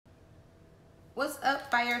What's up,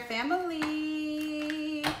 Fire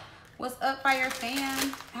family? What's up, Fire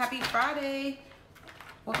fam? Happy Friday.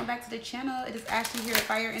 Welcome back to the channel. It is Ashley here at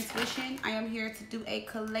Fire Intuition. I am here to do a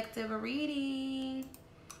collective reading.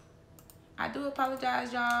 I do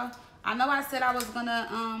apologize, y'all. I know I said I was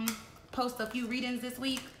gonna post a few readings this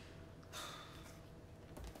week.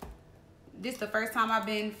 This is the first time I've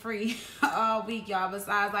been free all week, y'all,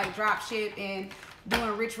 besides like drop ship and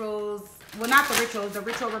doing rituals. Well, not the rituals, the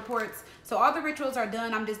ritual reports. So all the rituals are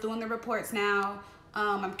done. I'm just doing the reports now.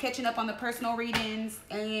 I'm catching up on the personal readings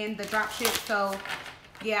and the drop ship. So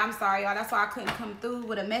yeah, I'm sorry, y'all. That's why I couldn't come through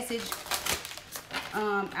with a message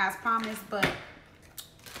as promised. But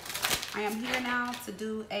I am here now to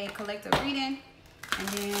do a collective reading. And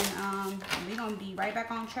then we're going to be right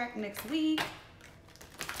back on track next week.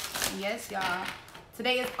 Yes, y'all.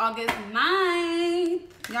 Today is August 9th.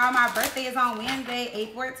 Y'all, my birthday is on Wednesday,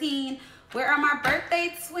 8/14. Where are my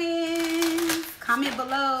birthday twins? Comment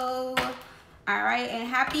below. All right, and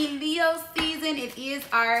happy Leo season. It is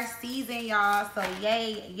our season, y'all. So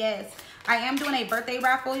yay, yes. I am doing a birthday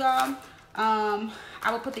raffle, y'all. I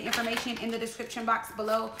will put the information in the description box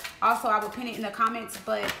below. Also, I will pin it in the comments,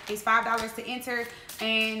 but it's $5 to enter,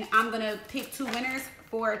 and I'm gonna pick 2 winners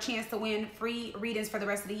for a chance to win free readings for the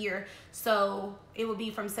rest of the year. So it will be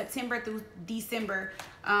from September through December.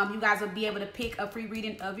 You guys will be able to pick a free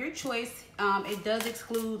reading of your choice. It does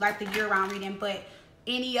exclude like the year-round reading, but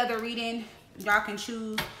any other reading y'all can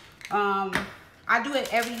choose. I do it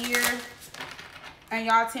every year, and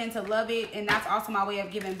y'all tend to love it, and that's also my way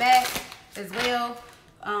of giving back as well.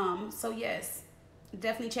 So yes,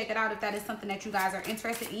 definitely check it out if that is something that you guys are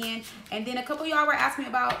interested in. And then a couple of y'all were asking me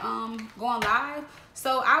about going live.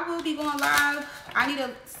 So I will be going live. I need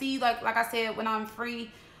to see, like I said, when I'm free.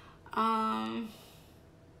 I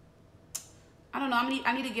don't know.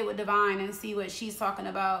 I need to get with Divine and see what she's talking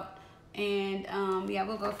about. And yeah,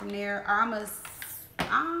 we'll go from there. I'm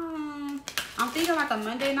thinking like a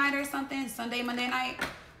Monday night or something. Sunday, Monday night.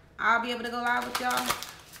 I'll be able to go live with y'all.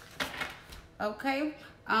 Okay.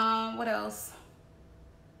 What else?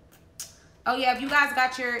 Oh yeah, if you guys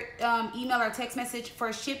got your email or text message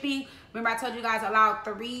for shipping, remember I told you guys allow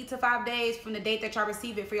 3 to 5 days from the date that y'all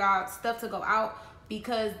receive it for y'all stuff to go out,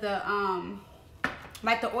 because the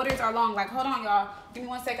like the orders are long. Like, hold on, y'all. Give me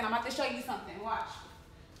 1 second. I'm about to show you something. Watch.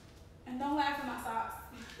 And don't laugh at my socks.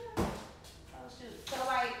 Oh shoot. So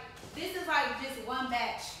like, this is like just one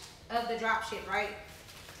batch of the drop ship, right?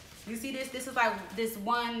 You see this? This is like this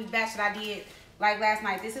one batch that I did like last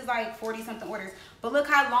night. This is like 40 something orders. But look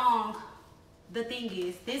how long the thing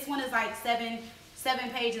is. This one is like seven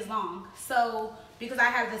pages long. So because I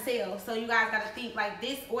have the sale, so you guys got to think like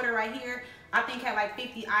this order right here, I think had like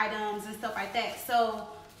 50 items and stuff like that. So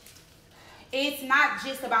it's not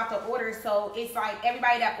just about the order. So it's like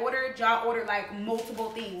everybody that ordered, y'all ordered like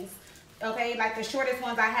multiple things. Okay, like the shortest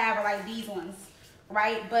ones I have are like these ones,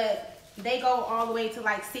 right? But they go all the way to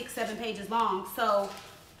like 6-7 pages long. So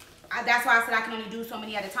that's why I said I can only do so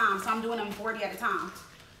many at a time. So I'm doing them 40 at a time.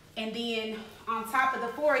 And then on top of the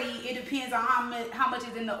 40, it depends on how much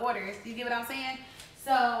is in the orders. You get what I'm saying?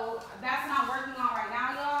 So that's what I'm working on right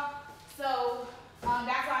now, y'all. So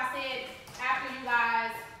that's why I said after you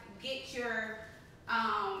guys get your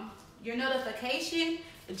notification,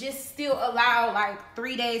 just still allow like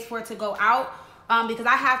 3 days for it to go out. Because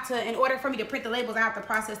I have to, in order for me to print the labels, I have to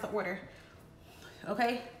process the order.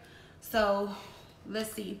 Okay? So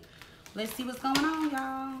let's see. Let's see what's going on,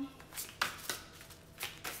 y'all.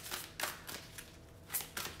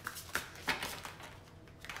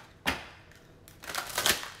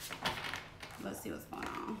 Let's see what's going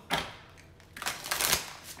on.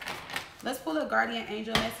 Let's pull a guardian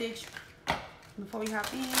angel message before we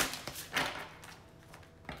hop in.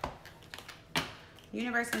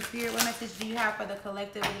 Universe and Spirit, what message do you have for the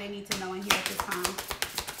collective that they need to know in here at this time?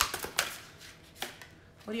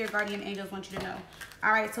 What do your guardian angels want you to know?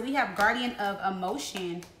 All right, so we have guardian of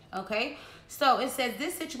emotion, okay? So it says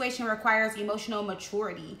this situation requires emotional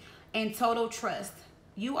maturity and total trust.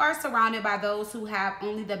 You are surrounded by those who have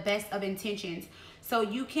only the best of intentions, so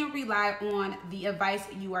you can rely on the advice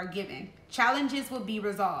you are given. Challenges will be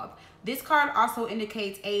resolved. This card also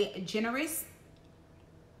indicates a generous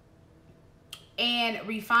and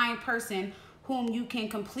refined person whom you can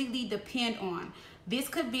completely depend on. This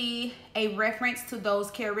could be a reference to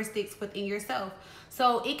those characteristics within yourself.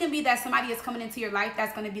 So it can be that somebody is coming into your life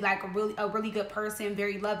that's going to be like a really good person,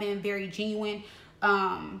 very loving, very genuine.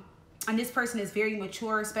 And this person is very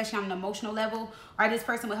mature, especially on an emotional level. Or this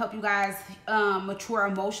person will help you guys mature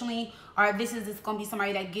emotionally. Or this is just going to be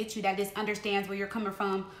somebody that gets you, that just understands where you're coming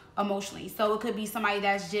from emotionally. So it could be somebody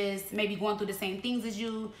that's just maybe going through the same things as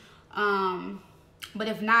you. But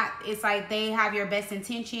if not, it's like they have your best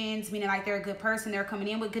intentions, meaning like they're a good person. They're coming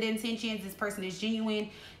in with good intentions. This person is genuine.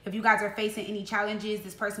 If you guys are facing any challenges,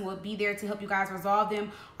 this person will be there to help you guys resolve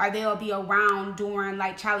them, or they'll be around during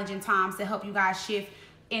like challenging times to help you guys shift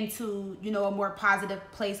into, you know, a more positive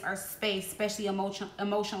place or space, especially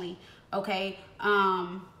emotionally. Okay.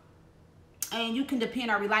 And you can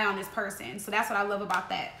depend or rely on this person. So that's what I love about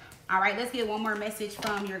that. All right, let's get one more message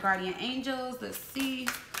from your guardian angels. Let's see.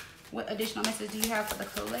 What additional message do you have for the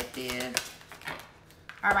collective?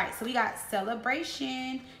 All right, so we got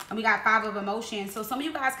celebration and we got 5 of emotion. So some of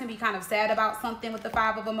you guys can be kind of sad about something with the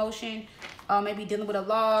 5 of emotion. Maybe dealing with a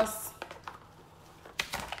loss.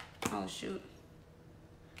 Oh, shoot.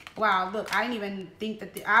 Wow, look, I didn't even think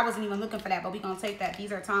that, I wasn't even looking for that, but we're going to take that.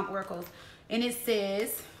 These are time oracles. And it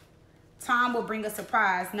says, time will bring a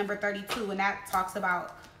surprise, number 32. And that talks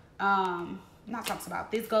about,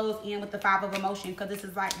 this goes in with the 5 of emotion, because this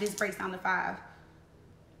is like, this breaks down to 5.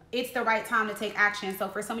 It's the right time to take action. So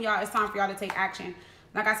for some of y'all, it's time for y'all to take action.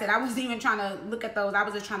 Like I said, I wasn't even trying to look at those. I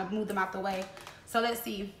was just trying to move them out the way. So let's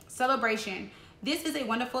see. Celebration. This is a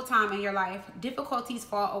wonderful time in your life. Difficulties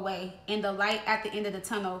fall away, and the light at the end of the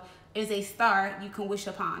tunnel is a star you can wish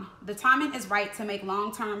upon. The timing is right to make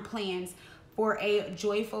long-term plans for a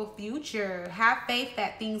joyful future. Have faith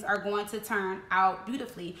that things are going to turn out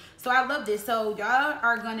beautifully. So I love this. So y'all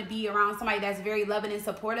are going to be around somebody that's very loving and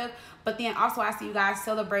supportive, but then also I see you guys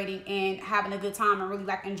celebrating and having a good time and really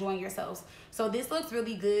like enjoying yourselves. So this looks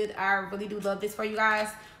really good. I really do love this for you guys.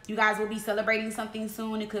 You guys will be celebrating something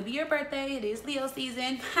soon. It could be your birthday. It is Leo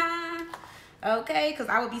season. Okay, because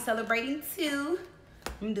I will be celebrating too.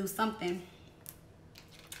 I'm gonna do something.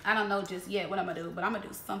 I don't know just yet what I'm gonna do, but I'm gonna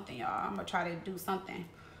do something, y'all. I'm gonna try to do something,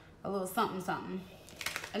 a little something.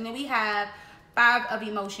 And then we have 5 of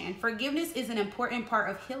emotion. Forgiveness is an important part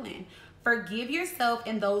of healing. Forgive yourself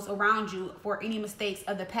and those around you for any mistakes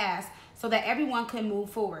of the past so that everyone can move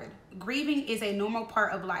forward. Grieving is a normal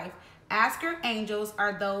part of life. Ask your angels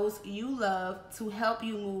or those you love to help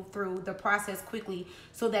you move through the process quickly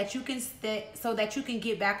so that you can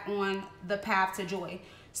get back on the path to joy.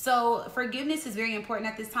 So forgiveness is very important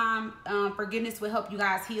at this time. Forgiveness will help you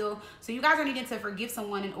guys heal. So you guys are needing to forgive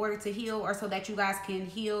someone in order to heal, or so that you guys can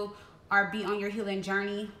heal or be on your healing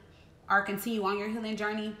journey or continue on your healing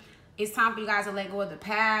journey. It's time for you guys to let go of the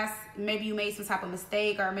past. Maybe you made some type of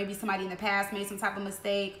mistake, or maybe somebody in the past made some type of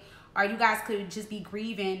mistake, or you guys could just be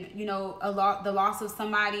grieving, you know, the loss of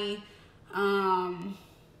somebody. And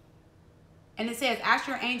it says, ask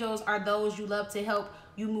your angels or those you love to help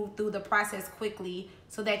you move through the process quickly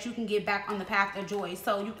so that you can get back on the path of joy.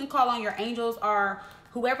 So you can call on your angels or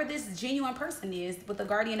whoever this genuine person is with the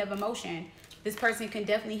guardian of emotion. This person can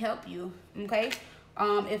definitely help you, okay?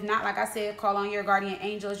 If not, like I said, call on your guardian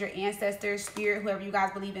angels, your ancestors, spirit, whoever you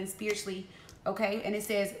guys believe in spiritually, okay? And it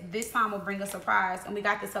says this time will bring a surprise, and we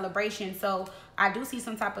got the celebration. So I do see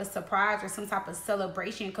some type of surprise or some type of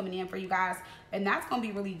celebration coming in for you guys, and that's gonna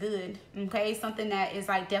be really good, okay? Something that is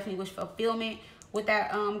like definitely wish fulfillment with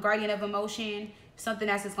that guardian of emotion, something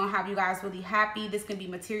that's just gonna have you guys really happy. This can be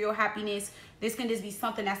material happiness. This can just be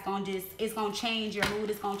something that's gonna it's gonna change your mood.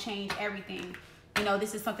 It's gonna change everything. You know,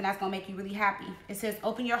 this is something that's gonna make you really happy. It says,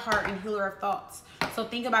 open your heart and healer of thoughts. So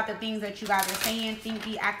think about the things that you guys are saying. Think,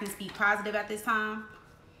 be, act, and speak positive at this time.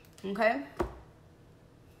 Okay.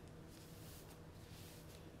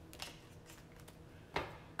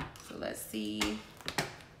 So let's see.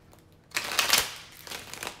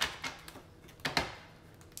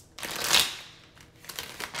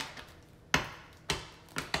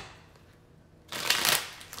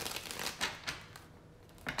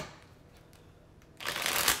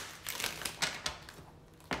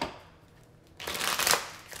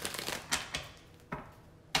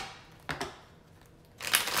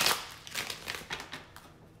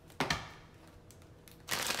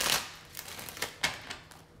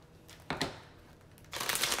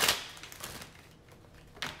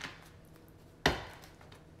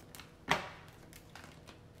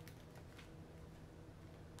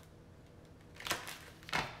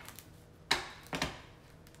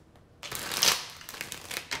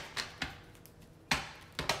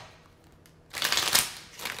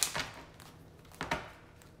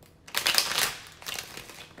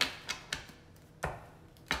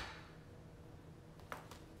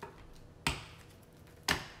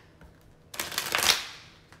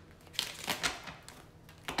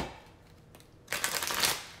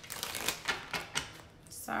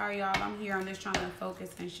 Sorry, y'all. I'm here. I'm just trying to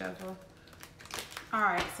focus and shuffle. All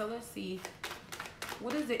right. So let's see.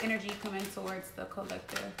 What is the energy coming towards the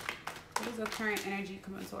collective? What is the current energy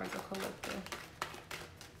coming towards the collective?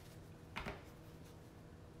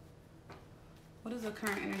 What is the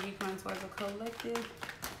current energy coming towards the collective?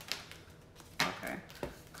 Okay.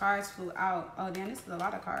 Cards flew out. Oh, damn, this is a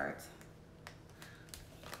lot of cards.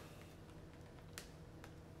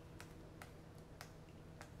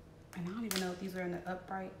 And I don't even know if these are in the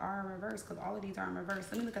upright or in reverse, because all of these are in reverse.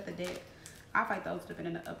 Let me look at the deck. I feel like those would have been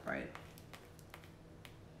in the upright.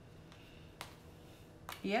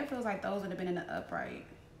 Yeah, it feels like those would have been in the upright.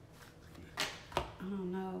 I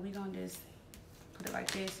don't know. We gonna just put it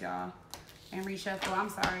like this, y'all, and reshuffle. I'm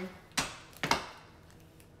sorry.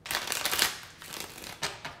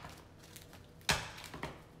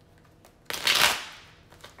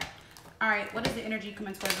 All right, what is the energy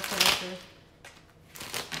coming towards the collective?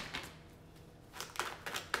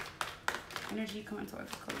 Energy coming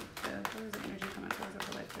towards the collective. What is the energy coming towards the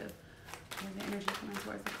collective? What is the energy coming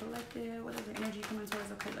towards the collective? What is the energy coming towards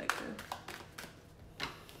the collective?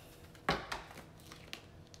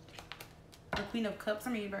 The Queen of Cups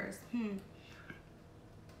in reverse.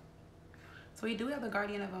 So we do have the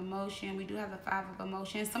Guardian of Emotion. We do have the Five of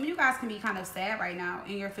Emotion. Some of you guys can be kind of sad right now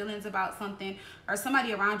in your feelings about something, or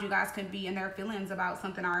somebody around you guys can be in their feelings about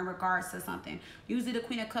something or in regards to something. Usually the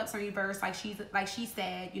Queen of Cups in reverse, like she's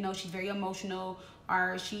sad, you know, she's very emotional,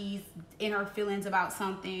 or she's in her feelings about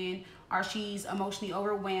something, or she's emotionally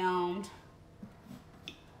overwhelmed.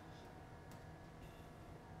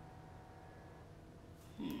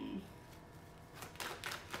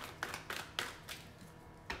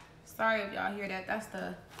 Sorry if y'all hear that. That's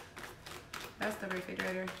the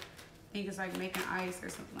refrigerator. I think it's like making ice or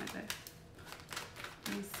something like that.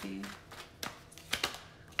 Let me see.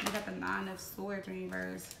 We got the Nine of Swords in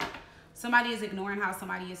reverse. Somebody is ignoring how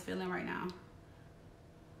somebody is feeling right now.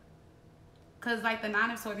 Because like the Nine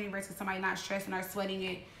of Swords in reverse is somebody not stressing or sweating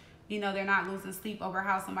it. You know, they're not losing sleep over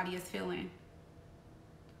how somebody is feeling.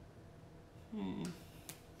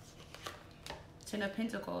 Ten of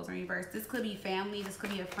Pentacles in reverse. This could be family. This could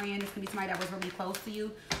be a friend. This could be somebody that was really close to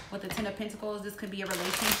you. With the Ten of Pentacles, this could be a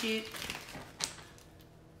relationship.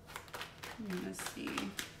 Let's see.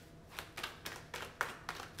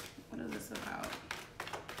 What is this about?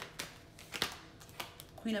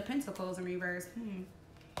 Queen of Pentacles in reverse.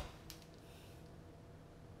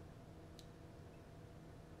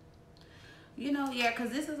 You know, yeah, because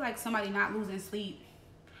this is like somebody not losing sleep.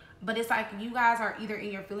 But it's like you guys are either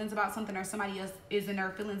in your feelings about something or somebody else is in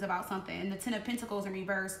their feelings about something. And the Ten of Pentacles in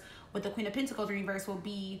reverse with the Queen of Pentacles in reverse will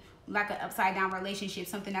be like an upside down relationship.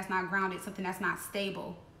 Something that's not grounded. Something that's not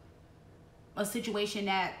stable. A situation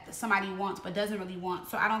that somebody wants but doesn't really want.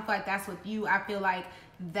 So I don't feel like that's with you. I feel like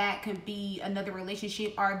that could be another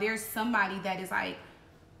relationship. Or there's somebody that is like,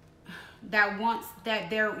 that wants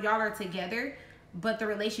that y'all are together. But the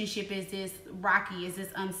relationship is this rocky. Is this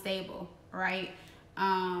unstable. Right?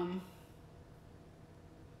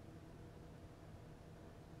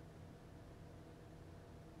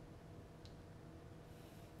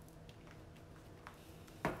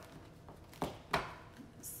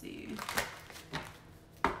 Let's see.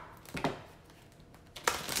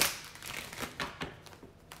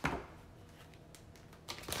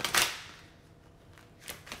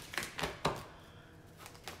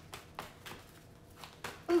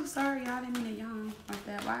 Oh, sorry, y'all didn't mean to yawn like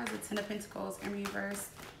that. Why is the Ten of Pentacles in reverse?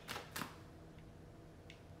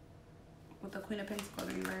 With the Queen of Pentacles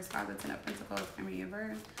in reverse. Why is the Ten of Pentacles in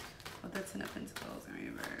reverse? With the Ten of Pentacles in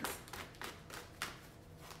reverse.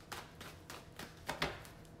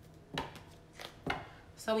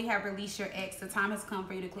 So we have release your ex. The time has come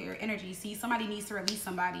for you to clear your energy. See, somebody needs to release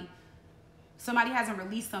somebody. Somebody hasn't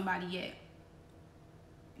released somebody yet.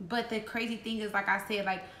 But the crazy thing is, like I said,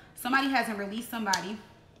 like somebody hasn't released somebody.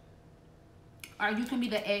 Or you can be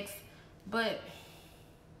the ex, but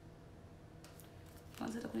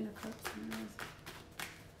was it the Queen of Cups?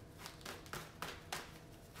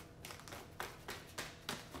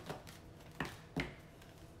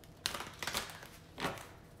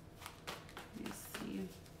 Let's see.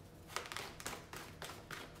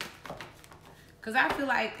 Because I feel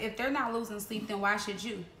like if they're not losing sleep, then why should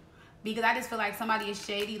you? Because I just feel like somebody is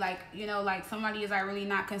shady. Like, you know, like somebody is like really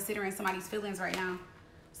not considering somebody's feelings right now.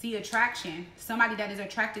 See, attraction. Somebody that is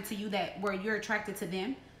attracted to you, that where you're attracted to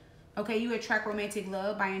them. Okay, you attract romantic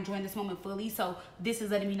love by enjoying this moment fully. So this is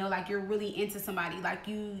letting me know like you're really into somebody. Like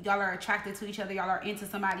y'all are attracted to each other. Y'all are into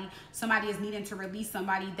somebody. Somebody is needing to release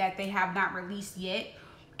somebody that they have not released yet.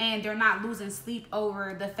 And they're not losing sleep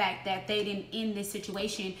over the fact that they didn't end this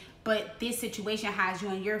situation. But this situation has you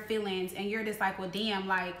in your feelings. And you're just like, well, damn,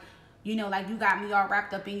 like, You know, like you got me all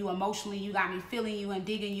wrapped up in you emotionally, you got me feeling you and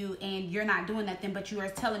digging you, and you're not doing nothing, but you are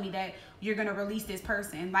telling me that you're going to release this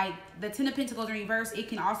person. Like the 10 of Pentacles in reverse, it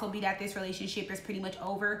can also be that this relationship is pretty much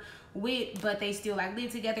over with, but they still like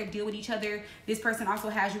live together, deal with each other. This person also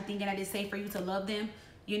has you thinking that it's safe for you to love them.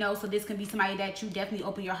 You know, so this can be somebody that you definitely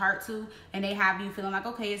open your heart to, and they have you feeling like,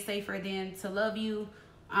 okay, it's safe for them to love you.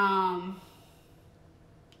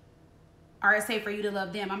 Or it's safe for you to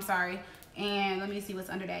love them, I'm sorry. And let me see what's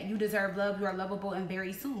under that. You deserve love, you are lovable, and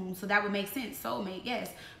very soon. So that would make sense, soulmate,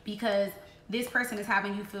 yes. Because this person is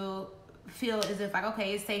having you feel as if like,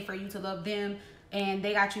 okay, it's safe for you to love them. And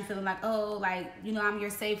they got you feeling like, oh, like, you know, I'm your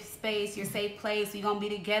safe space, your safe place. We're going to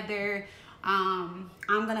be together. I'm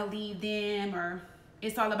going to leave them, or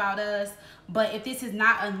it's all about us. But if this is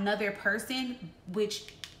not another person,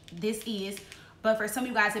 which this is, but for some of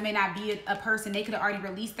you guys, it may not be a person. They could have already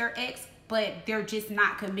released their ex, but they're just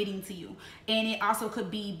not committing to you. And it also could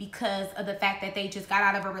be because of the fact that they just got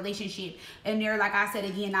out of a relationship, and they're, like I said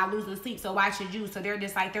again, not losing sleep, so why should you? So they're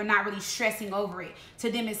just like, they're not really stressing over it. To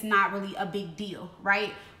them, it's not really a big deal,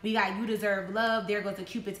 right? We got you deserve love. There goes the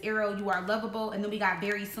Cupid's arrow. You are lovable. And then we got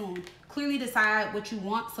very soon. Clearly decide what you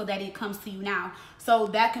want so that it comes to you now. So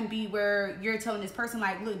that can be where you're telling this person,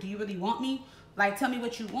 like, look, do you really want me? Like, tell me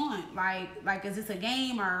what you want. Like, is this a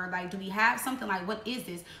game, or like, do we have something? Like, what is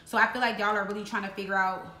this? So I feel like y'all are really trying to figure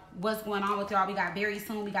out what's going on with y'all. We got very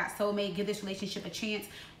soon. We got soulmate. Give this relationship a chance.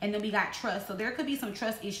 And then we got trust. So there could be some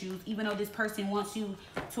trust issues, even though this person wants you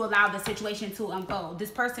to allow the situation to unfold.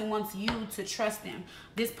 This person wants you to trust them.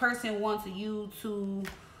 This person wants you to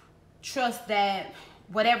trust that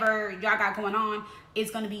whatever y'all got going on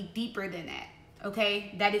is going to be deeper than that.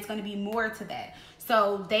 Okay, that it's going to be more to that.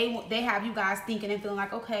 So they have you guys thinking and feeling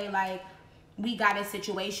like, okay, like we got a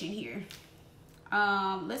situation here.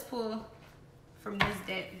 Let's pull from this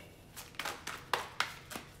deck.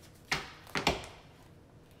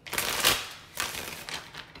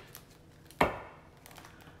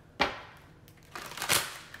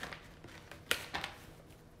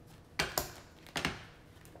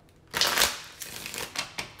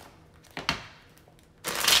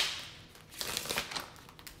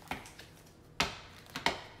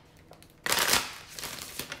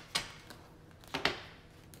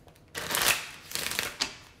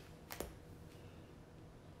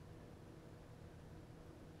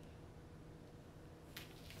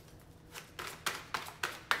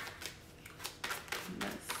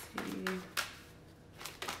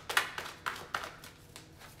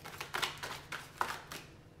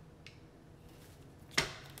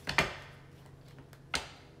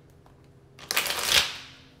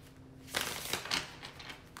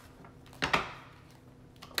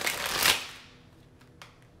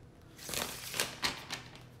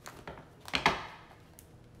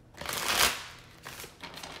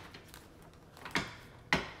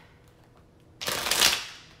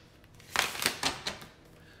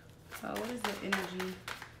 So what is the energy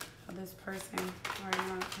of this person right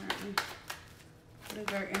now currently? What is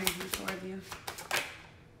their energy toward you?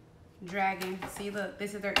 Dragon. See, look,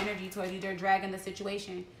 this is their energy toward you. They're dragging the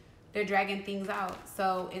situation. They're dragging things out.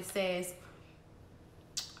 So it says,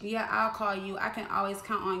 yeah, I'll call you. I can always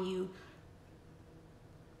count on you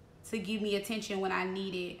to give me attention when I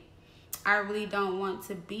need it. I really don't want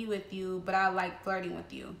to be with you, but I like flirting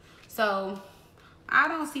with you. So I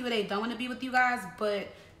don't see where they don't want to be with you guys, but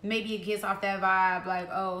maybe it gets off that vibe like,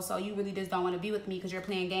 oh, so you really just don't want to be with me because you're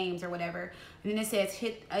playing games or whatever. And then it says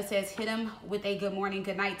hit him with a good morning,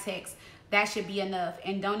 good night text. That should be enough.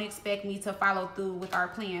 And don't expect me to follow through with our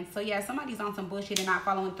plans. So yeah, somebody's on some bullshit and not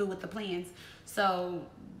following through with the plans. So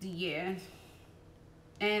yeah.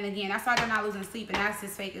 And again, that's why they're not losing sleep, and that's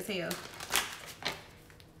just fake as hell.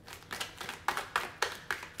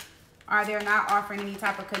 Or they're not offering any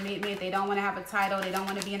type of commitment. They don't want to have a title. They don't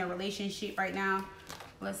want to be in a relationship right now.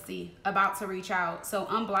 Let's see. About to reach out. So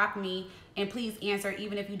unblock me and please answer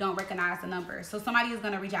even if you don't recognize the number. So somebody is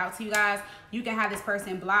going to reach out to you guys. You can have this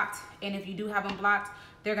person blocked. And if you do have them blocked,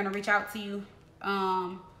 they're going to reach out to you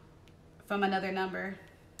from another number.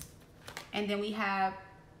 And then we have,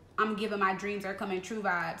 I'm giving my dreams are coming true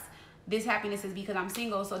vibes. This happiness is because I'm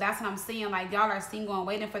single. So that's what I'm saying. Like, y'all are single and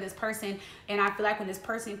waiting for this person. And I feel like when this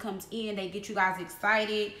person comes in, they get you guys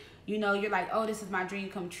excited. You know, you're like, oh, this is my dream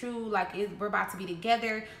come true. Like, we're about to be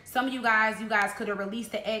together. Some of you guys could have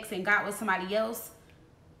released the ex and got with somebody else.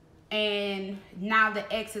 And now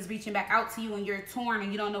the ex is reaching back out to you and you're torn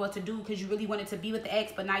and you don't know what to do because you really wanted to be with the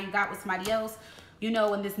ex, but now you got with somebody else. You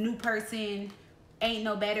know, and this new person ain't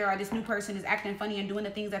no better, or this new person is acting funny and doing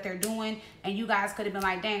the things that they're doing. And you guys could have been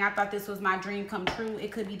like, dang, I thought this was my dream come true.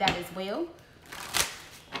 It could be that as well.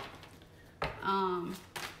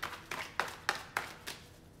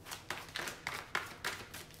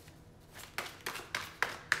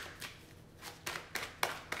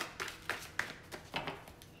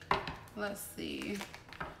 let's see.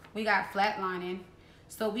 We got flatlining.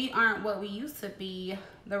 So we aren't what we used to be.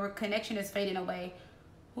 The connection is fading away.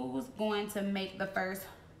 Who's going to make the first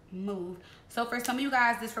move? So for some of you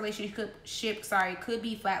guys, this relationship, could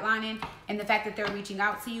be flatlining, and the fact that they're reaching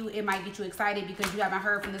out to you, it might get you excited because you haven't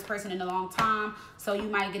heard from this person in a long time. So you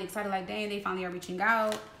might get excited like, dang, they finally are reaching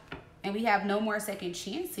out. And we have no more second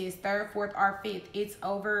chances. Third, fourth, or fifth. It's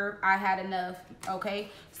over. I had enough. Okay.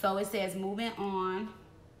 So it says moving on.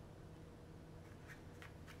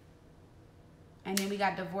 And then we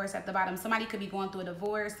got divorce at the bottom. Somebody could be going through a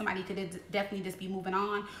divorce. Somebody could definitely just be moving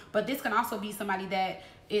on. But this can also be somebody that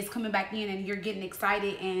is coming back in and you're getting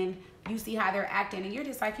excited and you see how they're acting. And you're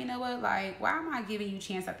just like, you know what? Like, why am I giving you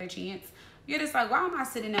chance after chance? You're just like, why am I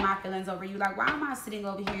sitting in my feelings over you? Like, why am I sitting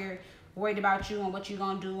over here worried about you and what you're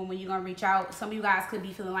going to do and when you're going to reach out? Some of you guys could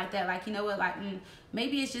be feeling like that. Like, you know what? Like,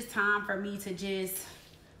 maybe it's just time for me to just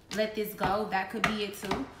let this go. That could be it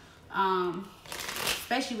too.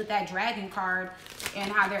 Especially with that dragon card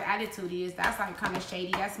and how their attitude is. That's like kind of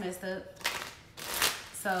shady. That's messed up.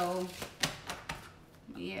 So,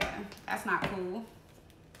 yeah, that's not cool.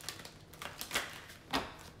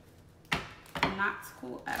 Not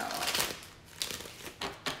cool at all.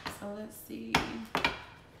 So let's see.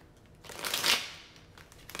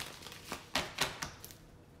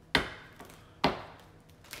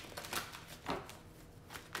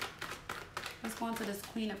 Let's go into this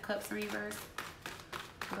Queen of Cups in reverse.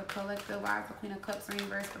 For the collective. Why is the Queen of Cups in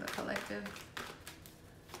reverse for the collective?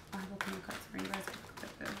 Why is the Queen of Cups in reverse for the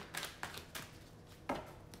collective?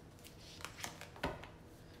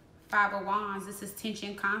 Five of Wands. This is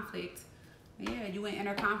tension, conflict. Yeah, you in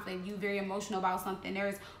inner conflict. You very emotional about something.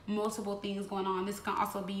 There's multiple things going on. This can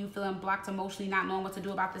also be you feeling blocked emotionally, not knowing what to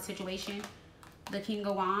do about the situation. The King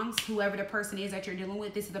of Wands, whoever the person is that you're dealing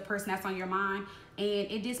with, this is the person that's on your mind. And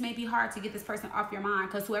it just may be hard to get this person off your mind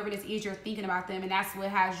because whoever this is, you're thinking about them. And that's what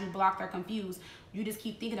has you blocked or confused. You just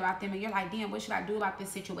keep thinking about them and you're like, damn, what should I do about this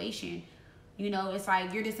situation? You know, it's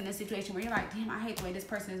like you're just in a situation where you're like, damn, I hate the way this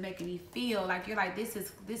person is making me feel. Like, you're like, this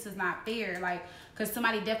is not fair. Like, because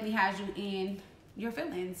somebody definitely has you in your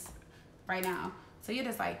feelings right now. So you're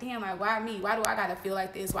just like, damn, like, why me? Why do I got to feel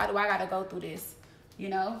like this? Why do I got to go through this? You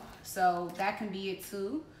know? So that can be it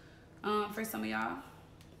too for some of y'all.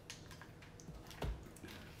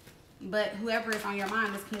 But whoever is on your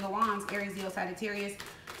mind, this King of Wands, Aries, Leo, Sagittarius,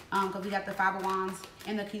 because we got the Five of Wands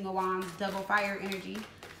and the King of Wands, double fire energy,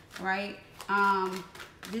 right?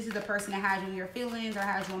 This is the person that has you in your feelings or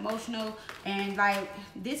has you emotional. And like,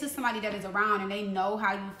 this is somebody that is around and they know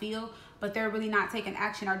how you feel, but they're really not taking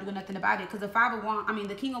action or doing nothing about it. Because the Five of Wands, I mean,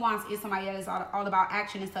 the King of Wands is somebody that is all about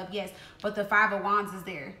action and stuff, yes. But the Five of Wands is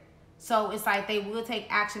there. So it's like they will take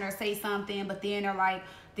action or say something, but then they're like,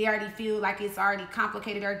 they already feel like it's already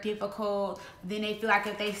complicated or difficult. Then they feel like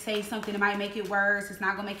if they say something, it might make it worse. It's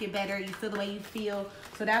not going to make it better. You feel the way you feel.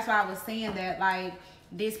 So that's why I was saying that, like,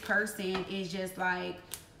 this person is just like,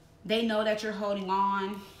 they know that you're holding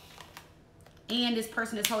on. And this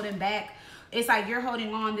person is holding back. It's like you're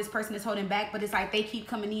holding on, this person is holding back, but it's like they keep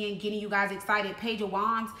coming in, getting you guys excited. Page of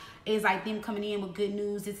Wands is like them coming in with good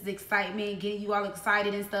news. This is excitement, getting you all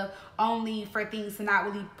excited and stuff, only for things to not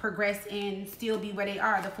really progress and still be where they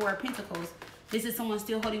are. The Four of Pentacles. This is someone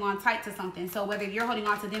still holding on tight to something. So whether you're holding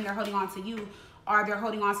on to them, they're holding on to you, or they're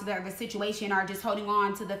holding on to the situation, or just holding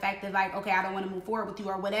on to the fact that, like, okay, I don't want to move forward with you,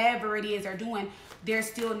 or whatever it is they're doing, they're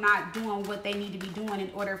still not doing what they need to be doing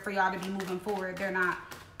in order for y'all to be moving forward. They're not.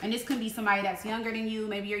 And this can be somebody that's younger than you.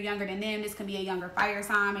 Maybe you're younger than them. This can be a younger fire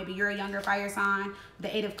sign. Maybe you're a younger fire sign.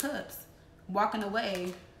 The Eight of Cups. Walking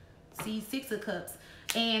away. See, Six of Cups.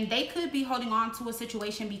 And they could be holding on to a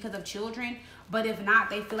situation because of children. But if not,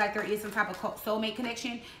 they feel like there is some type of soulmate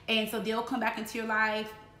connection. And so they'll come back into your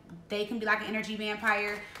life. They can be like an energy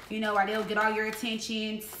vampire, you know, or they'll get all your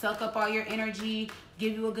attention, suck up all your energy,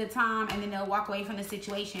 give you a good time, and then they'll walk away from the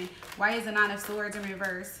situation. Why is the Nine of Swords in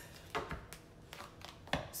reverse?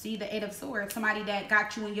 See, the Eight of Swords, somebody that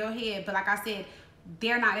got you in your head, but like I said,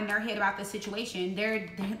 they're not in their head about the situation. They're,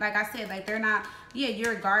 like I said, like they're not, yeah,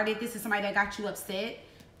 you're guarded. This is somebody that got you upset.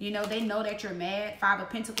 You know, they know that you're mad. Five of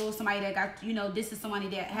Pentacles, somebody that got, you know, this is somebody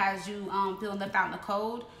that has you feeling left out in the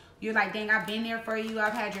cold. You're like, dang, I've been there for you.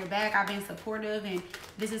 I've had your back. I've been supportive. And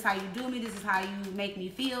this is how you do me. This is how you make me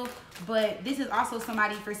feel. But this is also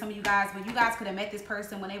somebody for some of you guys, where you guys could have met this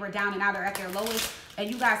person when they were down and out or at their lowest.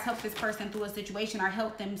 And you guys helped this person through a situation or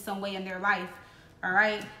helped them some way in their life. All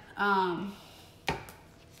right.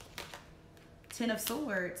 10 of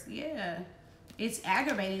Swords. Yeah. It's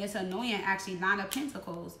aggravating. It's annoying, actually. Nine of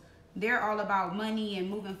Pentacles. They're all about money and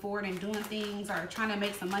moving forward and doing things, or trying to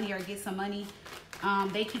make some money or get some money.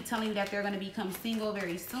 They keep telling you that they're going to become single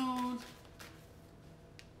very soon.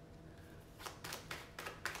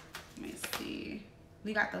 Let me see.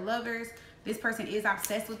 We got the Lovers. This person is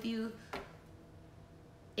obsessed with you.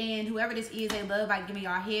 And whoever this is, they love like giving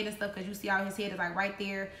y'all head and stuff, because you see how his head is like right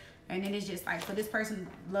there. And then it's just like, so this person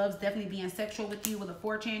loves definitely being sexual with you with a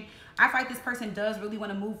fortune. I feel like this person does really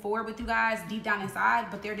want to move forward with you guys deep down inside,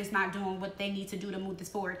 but they're just not doing what they need to do to move this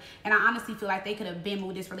forward. And I honestly feel like they could have been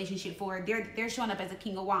moved this relationship forward. They're showing up as a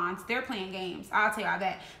King of Wands. They're playing games. I'll tell y'all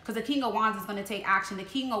that. Because the King of Wands is going to take action. The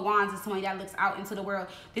King of Wands is somebody that looks out into the world.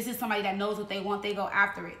 This is somebody that knows what they want. They go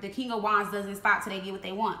after it. The King of Wands doesn't stop till they get what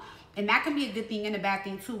they want. And that can be a good thing and a bad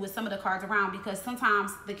thing too with some of the cards around, because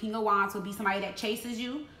sometimes the King of Wands will be somebody that chases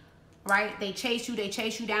you, right? They chase you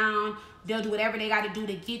down. They'll do whatever they got to do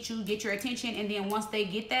to get you, get your attention. And then once they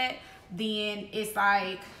get that, then it's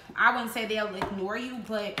like, I wouldn't say they'll ignore you,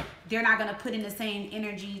 but they're not going to put in the same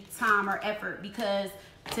energy, time, or effort, because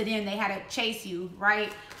to them they had to chase you,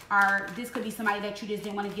 right? Or this could be somebody that you just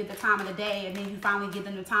didn't want to give the time of the day, and then you finally give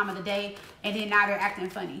them the time of the day, and then now they're acting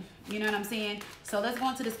funny. You know what I'm saying? So let's go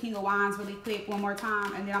into this King of Wands really quick one more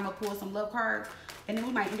time, and then I'm going to pull some love cards, and then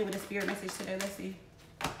we might end it with a spirit message today. Let's see.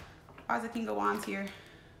 Why is the King of Wands here?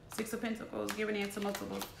 Six of Pentacles, giving into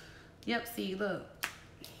multiples. Yep, see, look.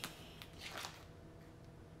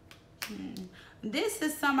 This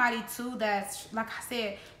is somebody too that's, like I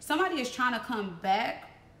said, somebody is trying to come back.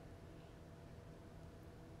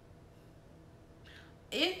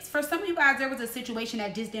 It's for some of you guys, there was a situation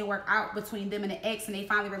that just didn't work out between them and the ex, and they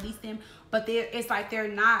finally released them, but it's like they're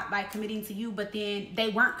not like committing to you, but then they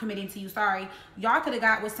weren't committing to you. Sorry, y'all could have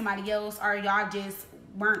got with somebody else, or y'all just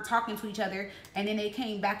weren't talking to each other, and then they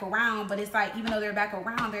came back around. But it's like, even though they're back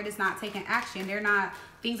around, they're just not taking action. They're not,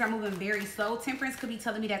 things are moving very slow. Temperance could be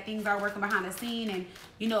telling me that things are working behind the scene, and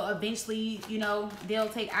you know, eventually, you know, they'll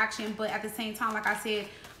take action. But at the same time, like I said,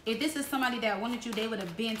 if this is somebody that wanted you, they would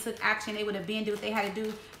have been took action. They would have been do what they had to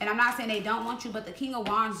do. And I'm not saying they don't want you, but the King of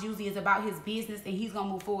Wands usually is about his business, and he's gonna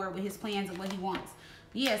move forward with his plans and what he wants.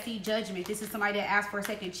 Yeah, see, Judgment. This is somebody that asked for a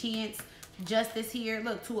second chance. Justice here.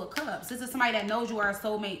 Look, Two of Cups. This is somebody that knows you are a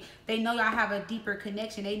soulmate. They know y'all have a deeper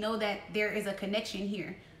connection. They know that there is a connection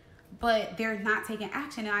here, but they're not taking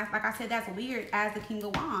action. And like I said, that's weird as the King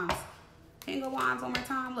of Wands. King of Wands one more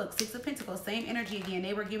time. Look, Six of Pentacles, same energy again.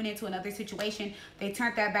 They were giving into another situation. They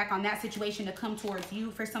turned that back on that situation to come towards you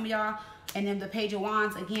for some of y'all. And then the Page of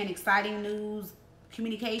Wands, again, exciting news,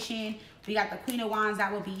 communication. We got the Queen of Wands,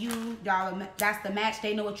 that will be you. Y'all, that's the match.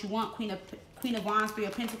 They know what you want. Queen of Wands, Three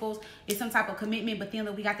of Pentacles is some type of commitment. But then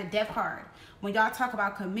look, we got the Death card. When y'all talk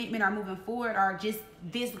about commitment or moving forward or just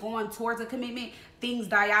this going towards a commitment, things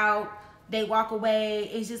die out. They walk away.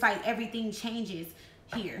 It's just like everything changes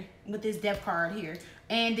here with this Death card here.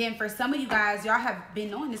 And then for some of you guys, y'all have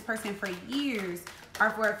been knowing this person for years or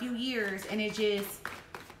for a few years, and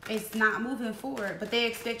it's not moving forward, but they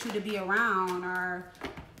expect you to be around or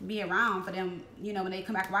be around for them, you know, when they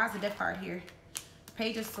come back. Why is the Death card here?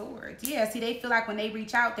 Page of Swords. Yeah, see, they feel like when they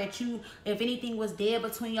reach out that you, if anything was dead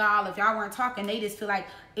between y'all, if y'all weren't talking, they just feel like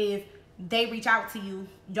if they reach out to you,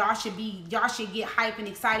 y'all should get hype and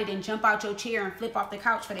excited and jump out your chair and flip off the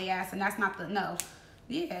couch for their ass. And that's not the, no.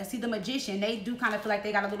 Yeah, see, the Magician, they do kind of feel like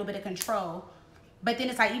they got a little bit of control. But then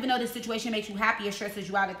it's like, even though this situation makes you happy, it stresses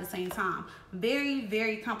you out at the same time. Very,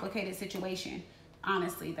 very complicated situation,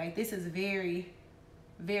 honestly. Like, this is very,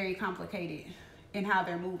 very complicated in how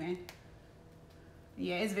they're moving.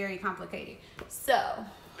 Yeah, it's very complicated. So,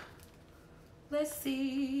 let's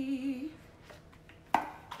see.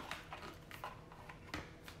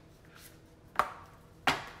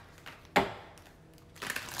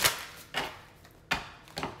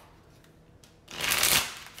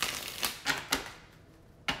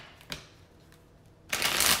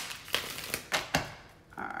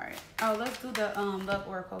 Oh, let's do the love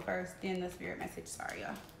oracle first, then the spirit message. Sorry,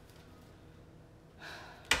 y'all.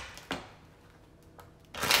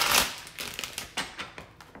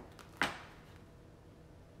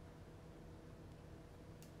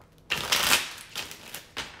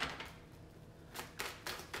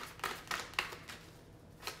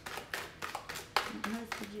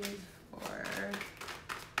 Messages for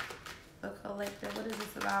the collective. What is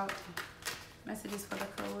this about? Messages for the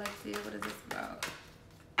collective. What is this about?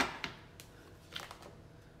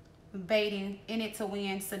 Baiting, in it to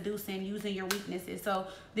win, seducing, using your weaknesses. So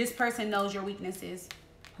this person knows your weaknesses.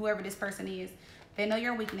 Whoever this person is, they know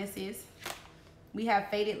your weaknesses. We have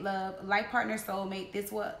fated love, life partner, soulmate.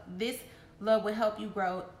 This love will help you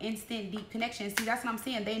grow. Instant deep connection. See, that's what I'm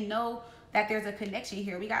saying. They know that there's a connection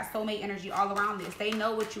here. We got soulmate energy all around this. They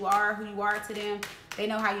know what you are, who you are to them. They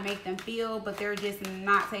know how you make them feel, but they're just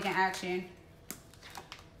not taking action.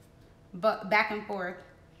 But back and forth.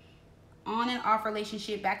 On and off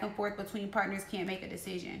relationship, back and forth between partners, can't make a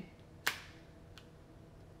decision.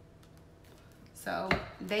 So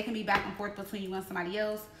they can be back and forth between you and somebody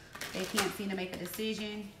else. They can't seem to make a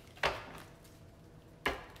decision.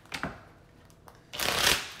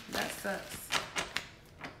 That sucks.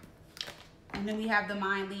 And then we have the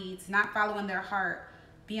mind leads, not following their heart,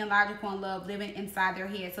 being logical in love, living inside their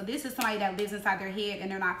head. So this is somebody that lives inside their head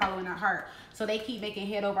and they're not following their heart. So they keep making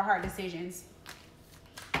head over heart decisions.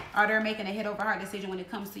 Or they're making a head over heart decision when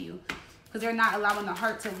it comes to you. Because they're not allowing the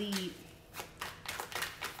heart to lead.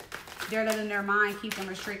 They're letting their mind keep them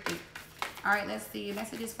restricted. All right, let's see.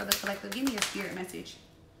 Messages for the collective. Give me a spirit message.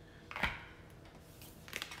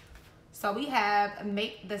 So we have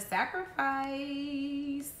make the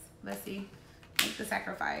sacrifice. Let's see. Make the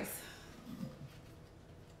sacrifice.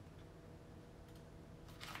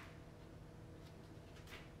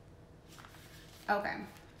 Okay.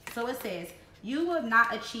 So it says, you will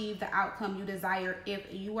not achieve the outcome you desire if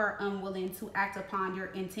you are unwilling to act upon your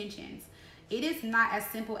intentions. It is not as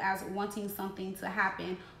simple as wanting something to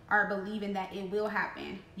happen or believing that it will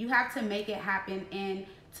happen. You have to make it happen, and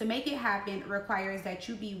to make it happen requires that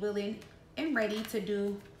you be willing and ready to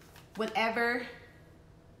do whatever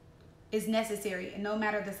is necessary, no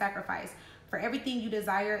matter the sacrifice. For everything you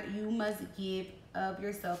desire, you must give of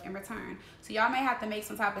yourself in return. So y'all may have to make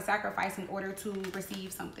some type of sacrifice in order to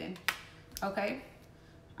receive something. Okay?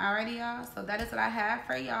 Alrighty, y'all. So that is what I have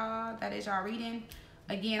for y'all. That is y'all reading.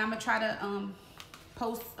 Again, I'm going to try to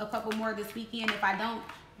post a couple more this weekend. If I don't,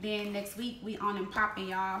 then next week we on and popping,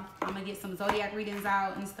 y'all. I'm going to get some zodiac readings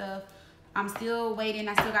out and stuff. I'm still waiting.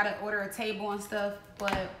 I still got to order a table and stuff.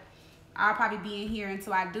 But I'll probably be in here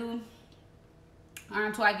until I do. Or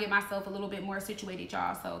until I get myself a little bit more situated,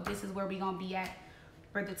 y'all. So this is where we going to be at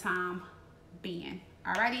for the time being.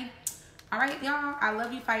 Alrighty? Alright, y'all. I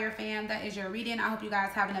love you, Fire Fam. That is your reading. I hope you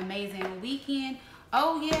guys have an amazing weekend.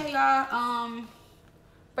 Oh, yeah, y'all.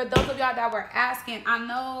 For those of y'all that were asking, I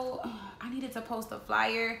know I needed to post a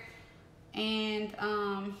flyer and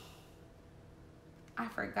I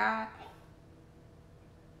forgot.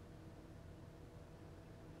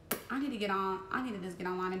 I need to just get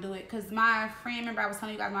online and do it, because my friend, remember I was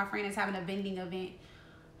telling you guys, my friend is having a vending event.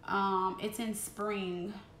 It's in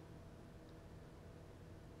spring.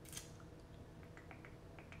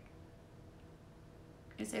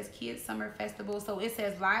 It says Kids Summer Festival. So it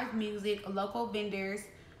says live music, local vendors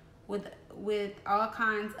with all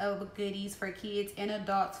kinds of goodies for kids and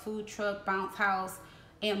adults, food truck, bounce house,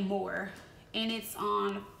 and more. And it's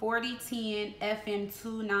on 4010 FM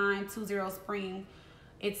 2920 Spring.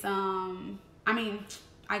 It's I mean,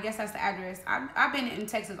 I guess that's the address. I've been in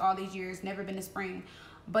Texas all these years, never been to Spring,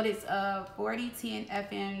 but it's 4010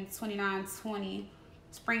 FM 2920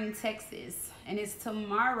 Spring, Texas, and it's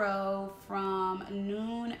tomorrow from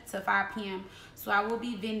noon to 5 p.m. So I will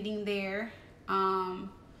be vending there.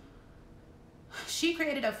 She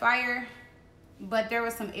created a flyer, but there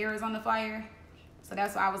was some errors on the flyer, so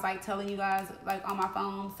that's why I was like telling you guys like on my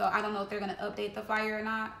phone. So I don't know if they're gonna update the flyer or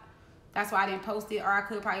not. That's why I didn't post it, or I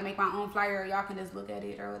could probably make my own flyer, or y'all can just look at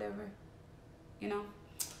it or whatever, you know.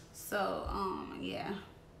 So yeah.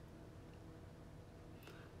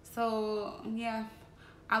 So yeah,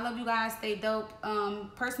 I love you guys. Stay dope.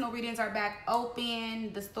 Personal readings are back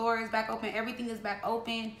open. The store is back open. Everything is back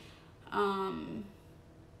open.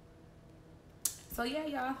 So yeah,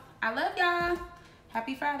 y'all. I love y'all.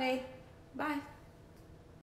 Happy Friday. Bye.